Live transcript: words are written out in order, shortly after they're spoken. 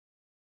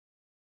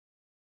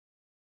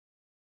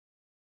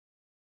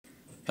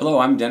Hello,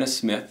 I'm Dennis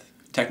Smith,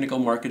 Technical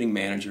Marketing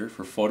Manager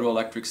for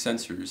Photoelectric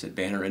Sensors at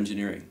Banner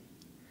Engineering.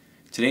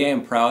 Today I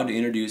am proud to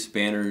introduce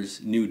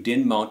Banner's new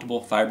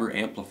DIN-mountable fiber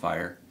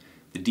amplifier,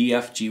 the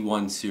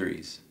DF-G1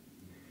 series.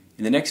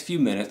 In the next few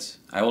minutes,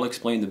 I will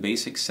explain the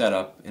basic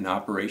setup and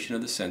operation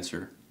of the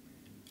sensor,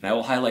 and I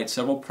will highlight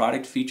several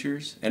product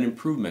features and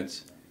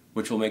improvements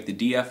which will make the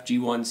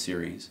DF-G1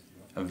 series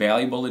a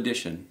valuable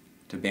addition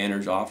to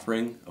Banner's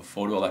offering of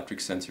photoelectric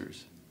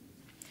sensors.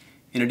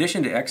 In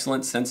addition to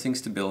excellent sensing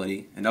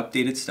stability and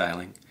updated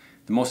styling,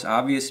 the most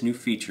obvious new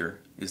feature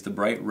is the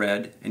bright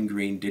red and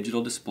green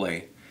digital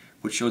display,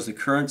 which shows the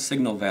current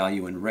signal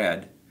value in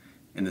red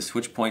and the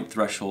switch point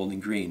threshold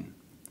in green.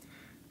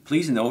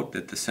 Please note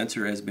that the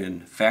sensor has been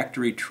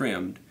factory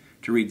trimmed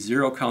to read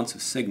 0 counts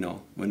of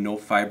signal when no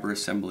fiber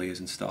assembly is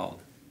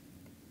installed.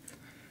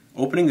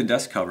 Opening the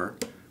dust cover,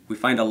 we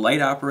find a light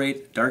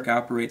operate, dark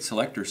operate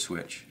selector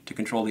switch to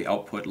control the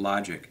output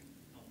logic.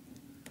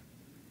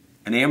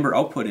 An amber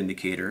output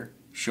indicator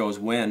shows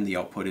when the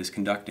output is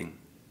conducting.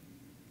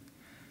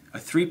 A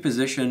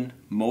 3-position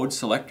mode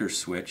selector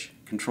switch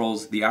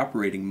controls the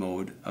operating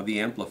mode of the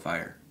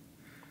amplifier.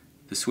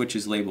 The switch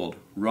is labeled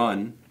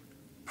Run,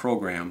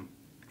 Program,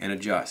 and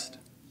Adjust.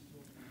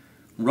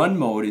 Run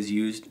mode is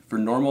used for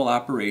normal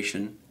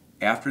operation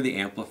after the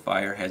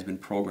amplifier has been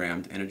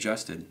programmed and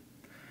adjusted.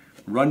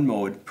 Run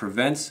mode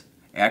prevents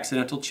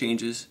accidental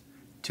changes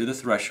to the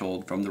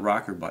threshold from the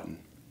rocker button.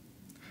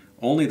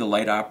 Only the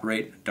light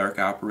operate, dark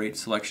operate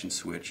selection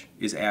switch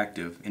is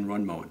active in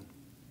run mode.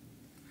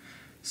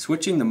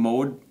 Switching the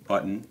mode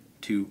button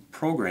to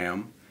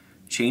program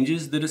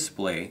changes the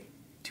display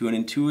to an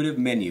intuitive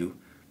menu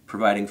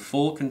providing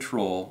full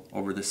control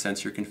over the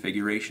sensor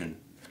configuration.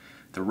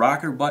 The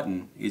rocker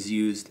button is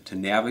used to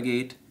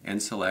navigate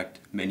and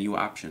select menu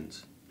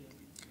options.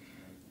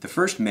 The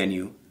first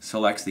menu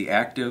selects the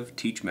active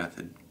teach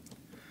method.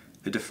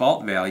 The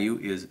default value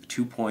is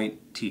TwoPoint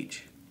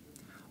Teach.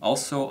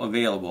 Also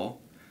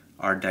available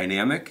are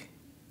dynamic,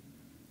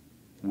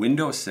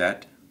 window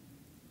set,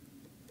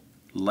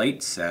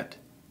 light set,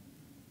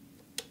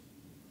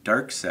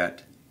 dark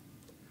set,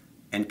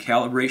 and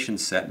calibration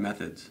set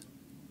methods.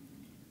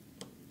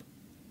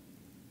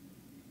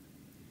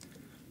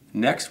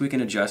 Next, we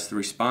can adjust the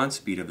response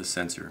speed of the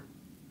sensor.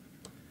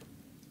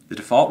 The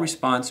default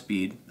response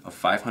speed of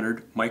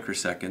 500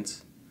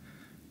 microseconds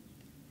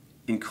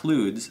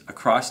includes a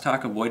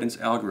crosstalk avoidance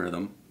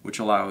algorithm which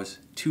allows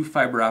 2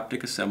 fiber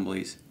optic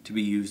assemblies to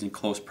be used in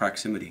close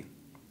proximity.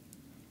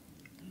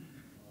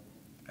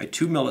 A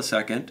 2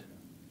 millisecond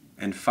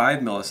and 5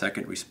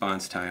 millisecond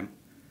response time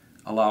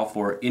allow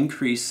for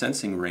increased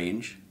sensing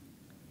range,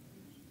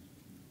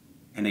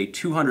 and a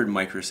 200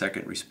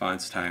 microsecond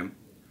response time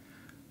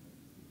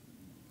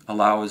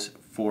allows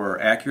for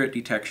accurate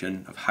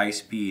detection of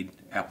high-speed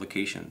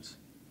applications.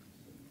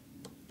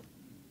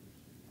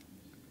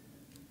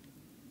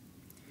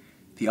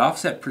 The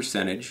offset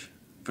percentage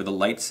for the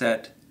light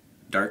set,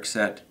 dark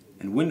set,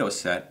 and window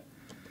set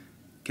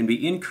can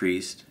be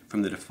increased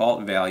from the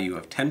default value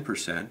of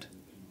 10%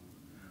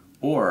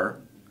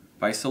 or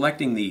by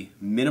selecting the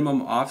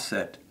minimum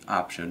offset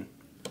option.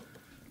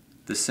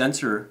 The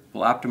sensor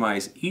will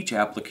optimize each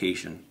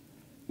application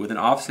with an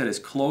offset as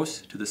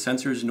close to the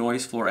sensor's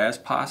noise floor as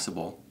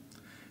possible,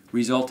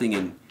 resulting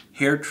in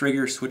hair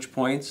trigger switch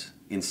points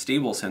in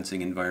stable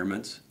sensing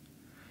environments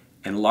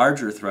and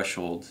larger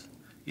thresholds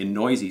in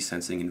noisy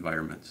sensing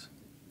environments.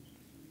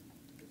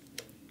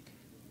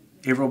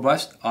 A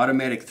robust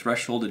automatic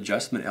threshold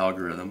adjustment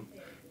algorithm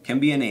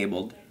can be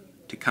enabled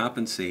to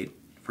compensate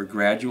for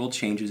gradual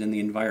changes in the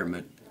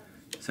environment,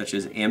 such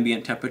as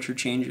ambient temperature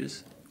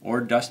changes or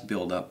dust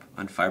buildup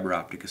on fiber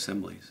optic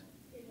assemblies.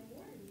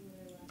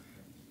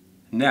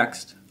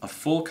 Next, a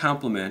full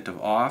complement of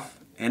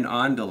off and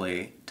on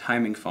delay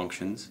timing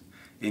functions,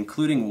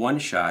 including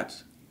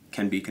one-shots,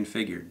 can be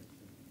configured.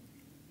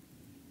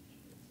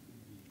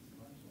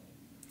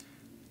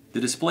 The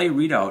display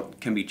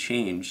readout can be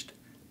changed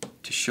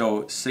to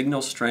show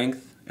signal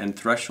strength and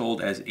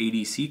threshold as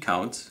ADC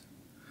counts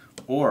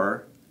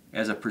or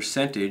as a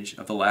percentage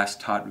of the last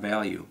taught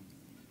value.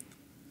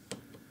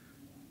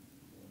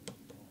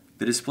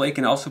 The display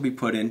can also be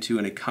put into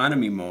an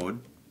economy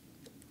mode,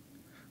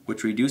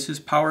 which reduces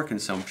power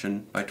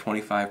consumption by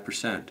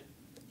 25%.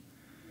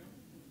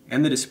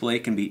 And the display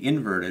can be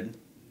inverted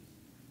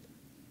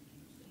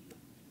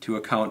to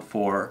account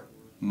for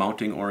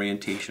mounting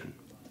orientation.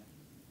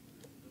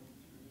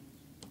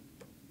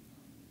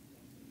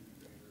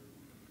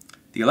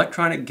 The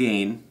electronic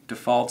gain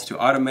defaults to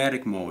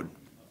automatic mode,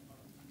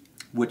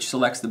 which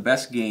selects the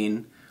best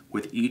gain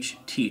with each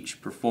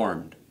teach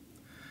performed.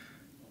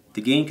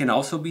 The gain can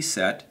also be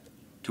set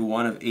to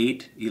one of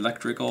 8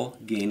 electrical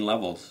gain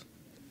levels.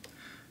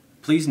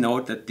 Please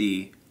note that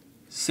the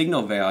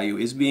signal value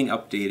is being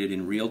updated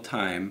in real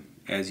time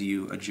as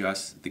you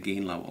adjust the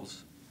gain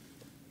levels.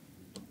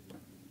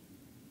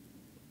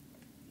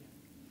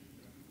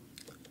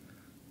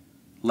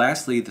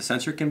 Lastly, the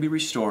sensor can be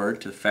restored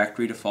to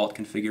factory default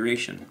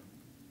configuration.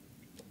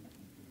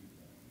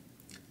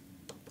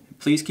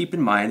 Please keep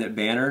in mind that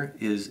Banner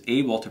is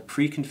able to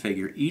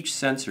pre-configure each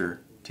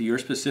sensor to your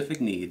specific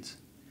needs,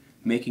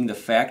 making the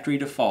factory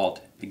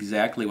default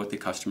exactly what the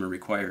customer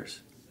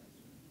requires.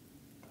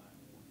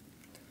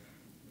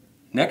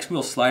 Next,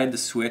 we'll slide the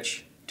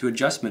switch to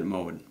adjustment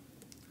mode.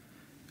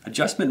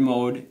 Adjustment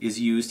mode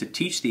is used to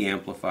teach the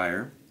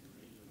amplifier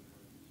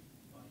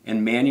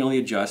and manually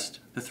adjust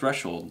the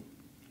threshold.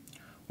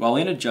 While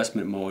in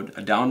adjustment mode,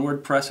 a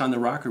downward press on the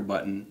rocker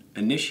button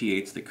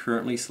initiates the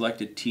currently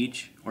selected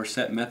teach or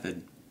set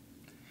method.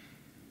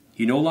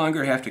 You no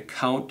longer have to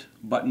count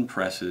button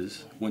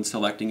presses when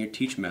selecting your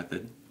teach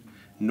method,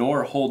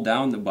 nor hold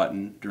down the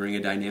button during a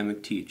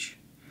dynamic teach.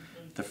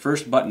 The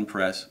first button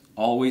press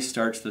always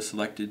starts the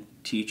selected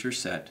teach or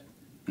set,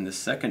 and the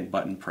second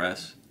button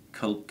press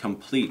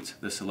completes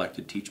the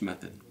selected teach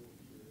method.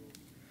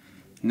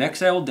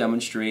 Next, I will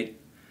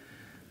demonstrate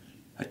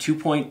a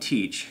 2-point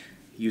teach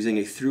using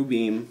a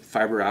through-beam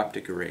fiber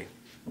optic array.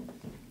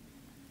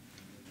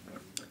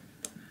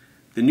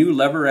 The new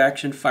lever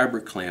action fiber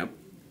clamp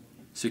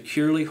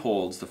securely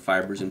holds the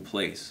fibers in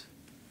place.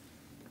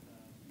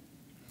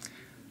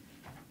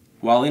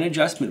 While in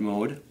adjustment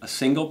mode, a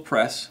single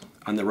press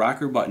on the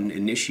rocker button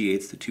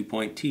initiates the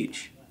 2-point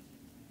teach.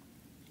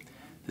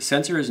 The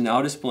sensor is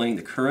now displaying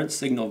the current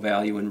signal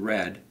value in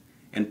red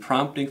and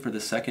prompting for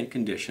the second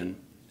condition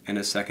and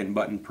a second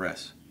button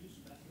press.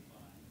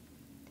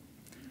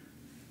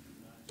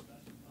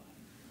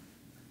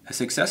 A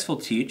successful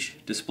teach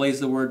displays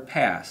the word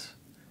pass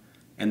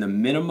and the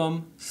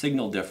minimum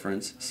signal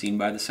difference seen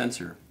by the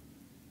sensor.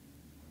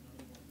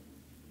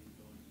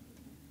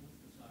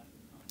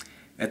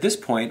 At this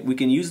point, we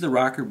can use the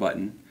rocker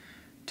button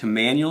to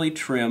manually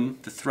trim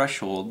the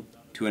threshold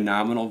to a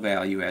nominal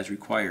value as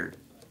required.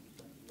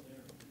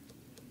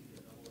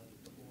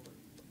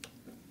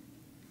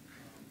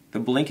 The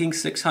blinking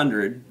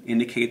 600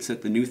 indicates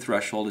that the new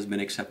threshold has been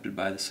accepted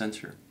by the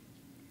sensor.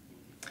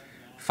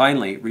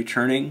 Finally,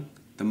 returning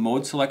the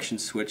mode selection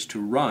switch to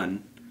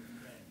run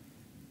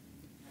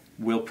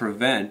will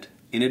prevent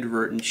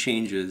inadvertent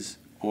changes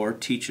or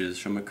teaches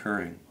from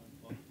occurring.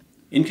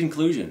 In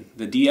conclusion,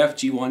 the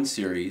DF-G1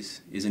 series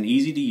is an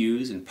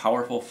easy-to-use and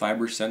powerful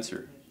fiber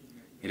sensor.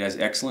 It has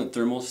excellent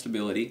thermal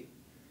stability,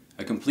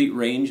 a complete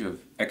range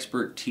of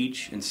expert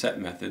teach and set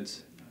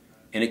methods,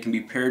 and it can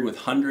be paired with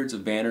hundreds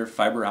of Banner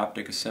fiber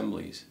optic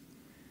assemblies.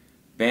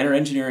 Banner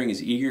Engineering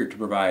is eager to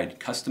provide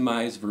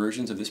customized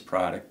versions of this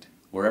product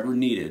wherever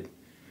needed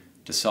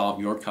to solve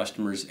your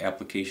customers'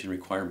 application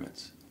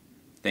requirements.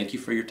 Thank you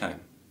for your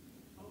time.